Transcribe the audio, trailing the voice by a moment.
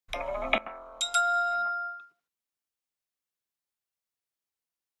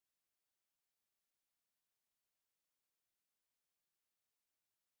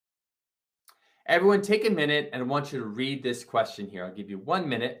Everyone take a minute, and I want you to read this question here. I'll give you 1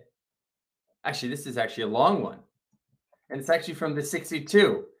 minute. Actually, this is actually a long one. And it's actually from the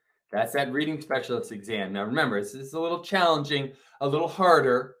 62. That's that reading specialist exam. Now, remember, this is a little challenging, a little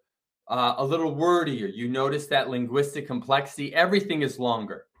harder, a little wordier. You notice that linguistic complexity. Everything is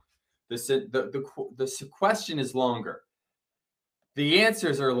longer. The question is longer. The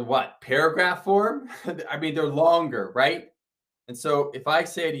answers are what? Paragraph form? I mean, they're longer, right? And so if I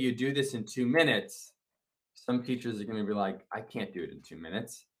say to you, do this in 2 minutes, some teachers are going to be like, I can't do it in 2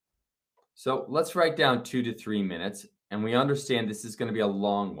 minutes. So let's write down 2 to 3 minutes. And we understand this is going to be a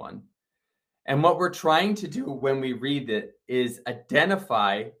long one. And what we're trying to do when we read it is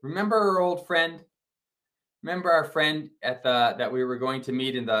identify. Remember our old friend? Remember our friend at that we were going to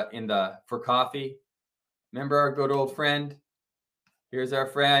meet for coffee? Remember our good old friend? Here's our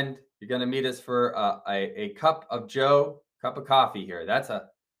friend. You're going to meet us for a cup of cup of coffee here. That's a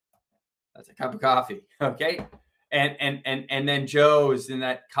cup of coffee, okay? And then Joe's in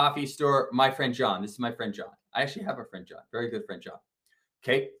that coffee store. My friend John. This is my friend John. I actually have a friend John. Very good friend John.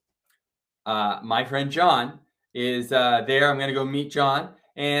 Okay. My friend John is there. I'm going to go meet John.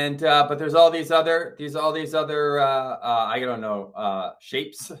 And but there's all these other I don't know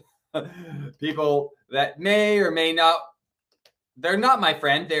shapes, people that may or may not. They're not my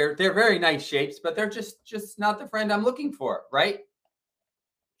friend. They're very nice shapes, but they're just not the friend I'm looking for, right?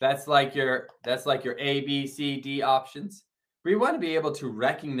 That's like your A, B, C, D options. We want to be able to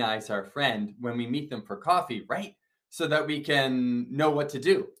recognize our friend when we meet them for coffee, right? So that we can know what to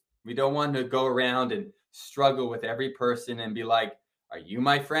do. We don't want to go around and struggle with every person and be like, are you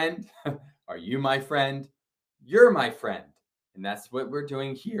my friend? Are you my friend? You're my friend. And that's what we're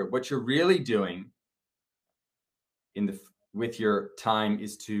doing here. What you're really doing with your time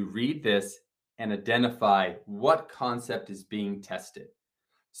is to read this and identify what concept is being tested.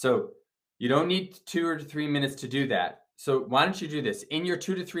 So you don't need 2 or 3 minutes to do that. So why don't you do this? In your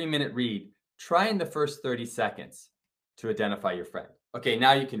 2 to 3 minute read, try in the first 30 seconds to identify your friend. Okay,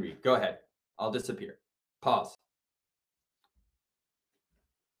 now you can read. Go ahead. I'll disappear. Pause.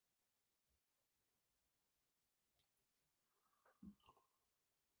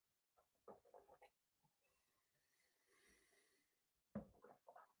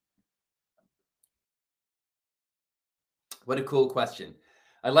 What a cool question.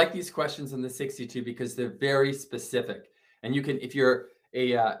 I like these questions in the 62 because they're very specific. And you can, if you're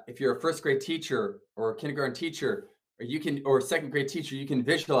a first grade teacher or a kindergarten teacher, or a second grade teacher, you can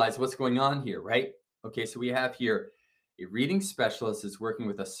visualize what's going on here, right? Okay, so we have here a reading specialist is working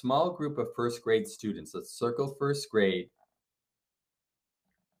with a small group of first grade students. Let's circle first grade.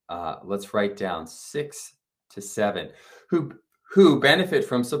 Let's write down 6 to 7 who benefit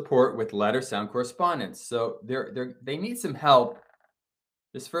from support with letter sound correspondence. So they need some help.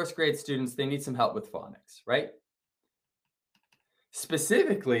 This first grade students, they need some help with phonics, right?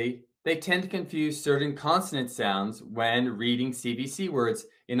 Specifically, they tend to confuse certain consonant sounds when reading CVC words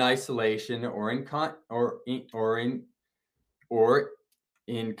in isolation or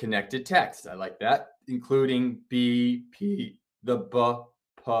in connected text. I like that, including B, P, the B,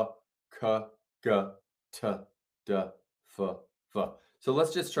 P, K, G, T, D, F, F. So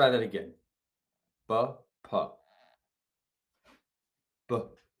let's just try that again. B, P. B,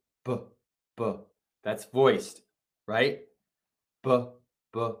 B, B. That's voiced, right? B,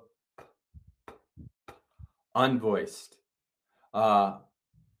 B, P, P, P. Unvoiced. K,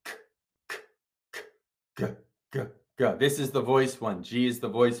 K, K, G, G, G. This is the voice one. G is the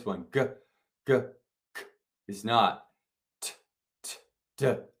voice one. G, G, K is not. T, T,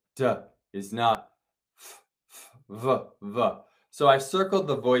 D, D is not. F, F, V, V. So I've circled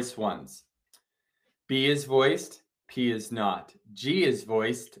the voice ones. B is voiced. P is not. G is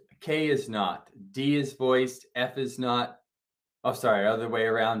voiced. K is not. D is voiced. F is not. Oh, sorry, other way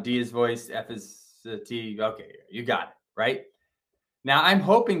around. D is voiced. F is T. Okay, you got it, right? Now, I'm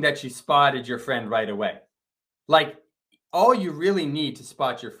hoping that you spotted your friend right away. Like, all you really need to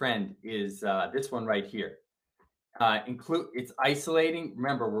spot your friend is this one right here. It's isolating.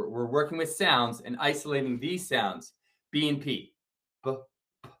 Remember, we're working with sounds and isolating these sounds, B and P.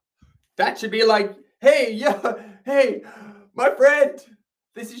 That should be like, hey, yeah, hey, my friend,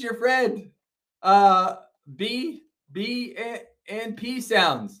 this is your friend. B, and P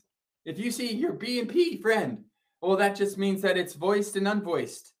sounds. If you see your B and P friend, well, that just means that it's voiced and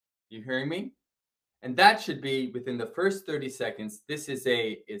unvoiced. You hearing me? And that should be within the first 30 seconds. This is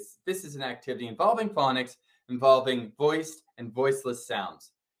an activity involving phonics, involving voiced and voiceless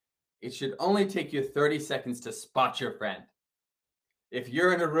sounds. It should only take you 30 seconds to spot your friend. If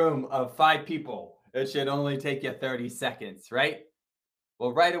you're in a room of 5 people, it should only take you 30 seconds, right?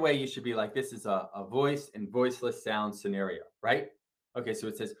 Well, right away, you should be like, this is a voiced and voiceless sound scenario, right? Okay, so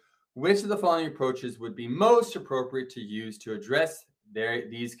it says, which of the following approaches would be most appropriate to use to address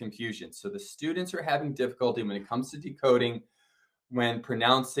these confusions? So the students are having difficulty when it comes to decoding when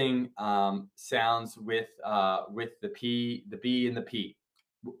pronouncing sounds with the P, the B, and the P,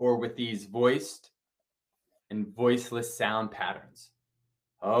 or with these voiced and voiceless sound patterns.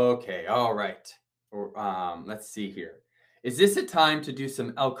 Okay, all right. Or let's see here. Is this a time to do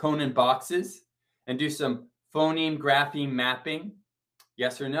some Encoding boxes and do some phoneme grapheme mapping?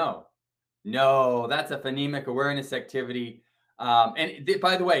 Yes or no? No, that's a phonemic awareness activity.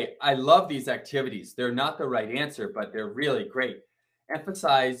 By the way, I love these activities. They're not the right answer, but they're really great.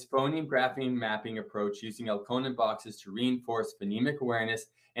 Emphasize phoneme grapheme mapping approach using Encoding boxes to reinforce phonemic awareness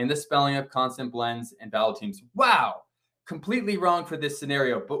and the spelling of consonant blends and vowel teams. Wow, completely wrong for this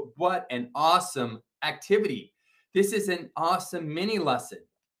scenario, but what an awesome activity. This is an awesome mini lesson.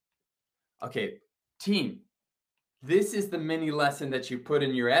 Okay, team, this is the mini lesson that you put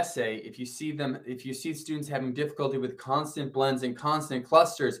in your essay. If you see students having difficulty with consonant blends and consonant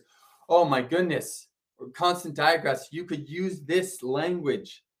clusters, oh my goodness, or consonant digraphs, you could use this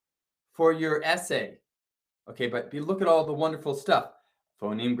language for your essay. Okay, but look at all the wonderful stuff.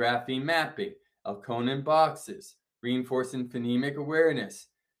 Phoneme grapheme mapping, Encoding boxes, reinforcing phonemic awareness,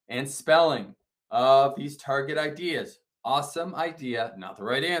 and spelling of these target ideas. Awesome idea, not the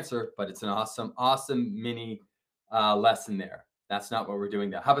right answer, but it's an awesome, awesome mini lesson there. That's not what we're doing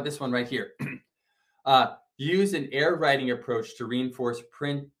there. How about this one right here? Use an air writing approach to reinforce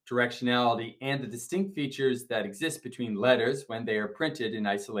print directionality and the distinct features that exist between letters when they are printed in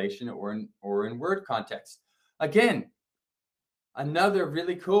isolation or in word context. Again, another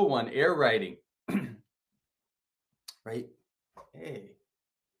really cool one, air writing. Right? A,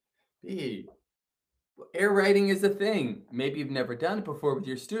 B. Air writing is a thing. Maybe you've never done it before with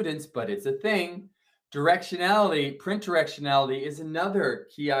your students, but it's a thing. Directionality, print directionality is another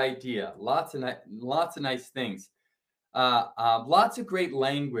key idea. Lots of nice things. Lots of great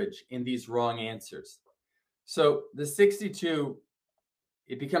language in these wrong answers. So the 62,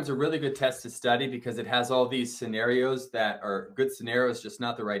 it becomes a really good test to study because it has all these scenarios that are good scenarios, just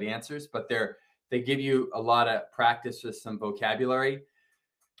not the right answers, but they give you a lot of practice with some vocabulary.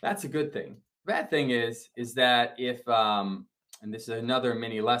 That's a good thing. The bad thing is that if and this is another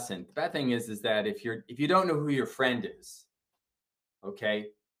mini lesson. The bad thing is that if you don't know who your friend is, okay,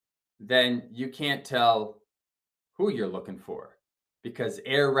 then you can't tell who you're looking for, because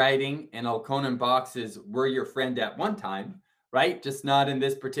air writing and Encoding boxes were your friend at one time, right? Just not in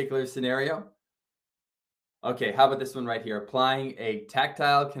this particular scenario. Okay, how about this one right here? Applying a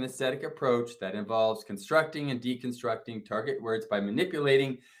tactile kinesthetic approach that involves constructing and deconstructing target words by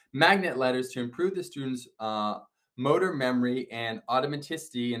manipulating magnet letters to improve the student's motor memory and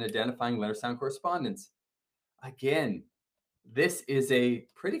automaticity in identifying letter sound correspondence. Again, this is a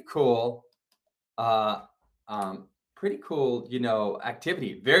pretty cool,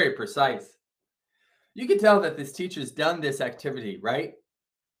 activity, very precise. You can tell that this teacher's done this activity, right?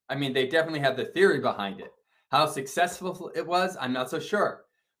 I mean, they definitely have the theory behind it. How successful it was, I'm not so sure,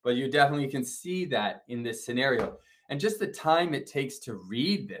 but you definitely can see that in this scenario. And just the time it takes to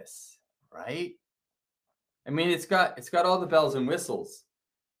read this, right? I mean, it's got all the bells and whistles,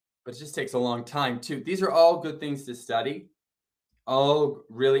 but it just takes a long time too. These are all good things to study, all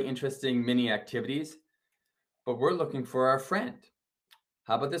really interesting mini activities, but we're looking for our friend.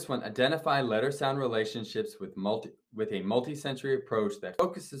 How about this one? Identify letter sound relationships with a multi-sensory approach that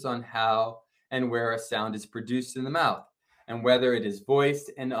focuses on how and where a sound is produced in the mouth and whether it is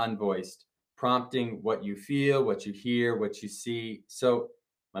voiced and unvoiced, prompting what you feel, what you hear, what you see. So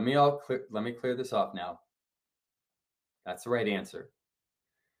let me clear this off now. That's the right answer.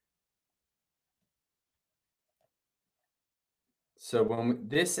 So when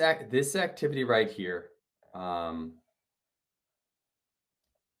this activity right here,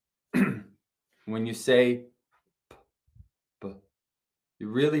 when you say p, you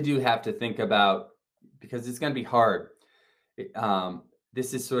really do have to think about, because it's going to be hard.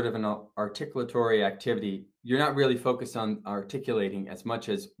 This is sort of an articulatory activity. You're not really focused on articulating as much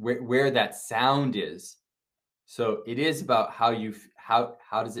as where that sound is. So it is about how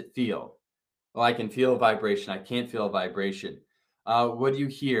does it feel? Oh, I can feel a vibration. I can't feel a vibration. What do you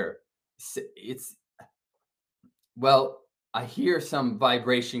hear? Well, I hear some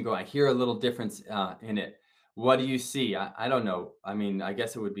vibration going. I hear a little difference in it. What do you see? I don't know. I mean, I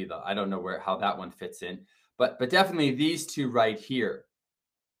guess it would be I don't know how that one fits in, but definitely these two right here.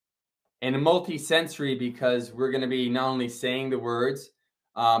 And a multi-sensory, because we're going to be not only saying the words,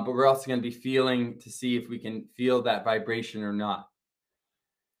 but we're also going to be feeling to see if we can feel that vibration or not.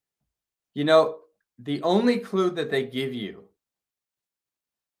 You know, the only clue that they give you,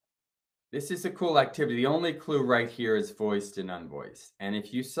 this is a cool activity. The only clue right here is voiced and unvoiced. And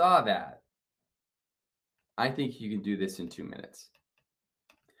if you saw that, I think you can do this in 2 minutes.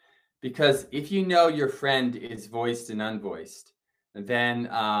 Because if you know your friend is voiced and unvoiced, then,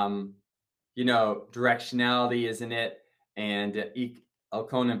 you know, directionality isn't it, and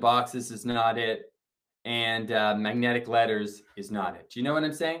Elkonin boxes is not it, and magnetic letters is not it. Do you know what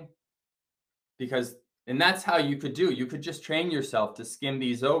I'm saying? Because, and that's how you could do. You could just train yourself to skim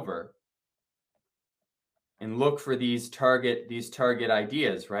these over and look for these target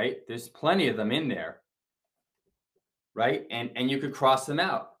ideas, right? There's plenty of them in there, right? And you could cross them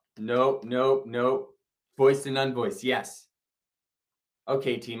out. Nope, nope, nope. Voiced and unvoiced, yes.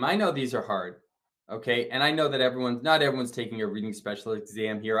 Okay, team, I know these are hard. Okay, and I know that not everyone's taking a reading specialist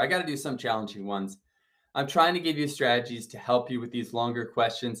exam here. I got to do some challenging ones. I'm trying to give you strategies to help you with these longer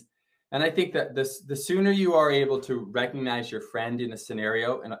questions. And I think that the sooner you are able to recognize your friend in a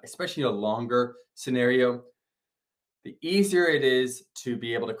scenario, and especially a longer scenario, the easier it is to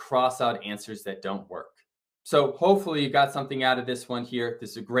be able to cross out answers that don't work. So hopefully you got something out of this one here.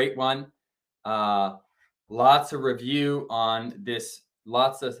 This is a great one. Lots of review on this,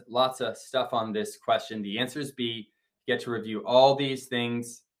 lots of stuff on this question. The answer is B. You get to review all these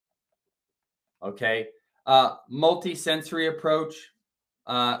things. Okay. Multi-sensory approach,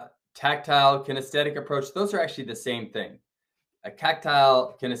 tactile kinesthetic approach. Those are actually the same thing. A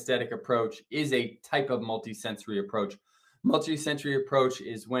tactile kinesthetic approach is a type of multi-sensory approach. Multi-sensory approach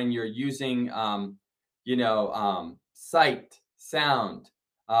is when you're using, sight, sound,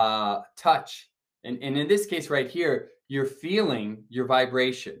 touch. And in this case right here, you're feeling your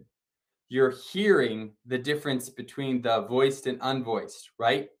vibration. You're hearing the difference between the voiced and unvoiced,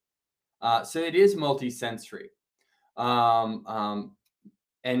 right? So it is multi-sensory. And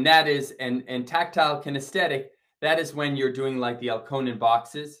that is, and tactile kinesthetic, that is when you're doing like the Elkonin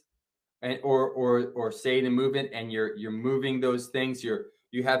boxes, and or say in a movement, and you're moving those things.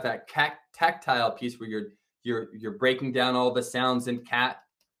 You have that tactile piece where you're breaking down all the sounds in cat.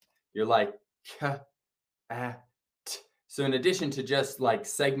 You're like ka, ah, t. So in addition to just like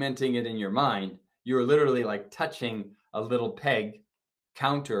segmenting it in your mind, you're literally like touching a little peg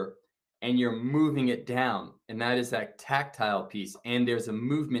counter and you're moving it down. And that is that tactile piece. And there's a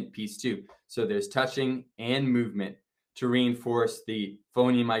movement piece too. So there's touching and movement to reinforce the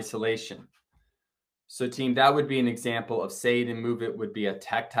phoneme isolation. So team, that would be an example of say it and move it would be a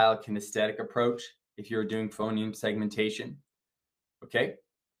tactile kinesthetic approach if you're doing phoneme segmentation. Okay.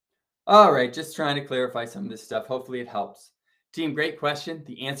 All right. Just trying to clarify some of this stuff. Hopefully it helps. Team, great question.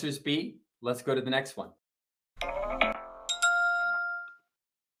 The answer is B. Let's go to the next one.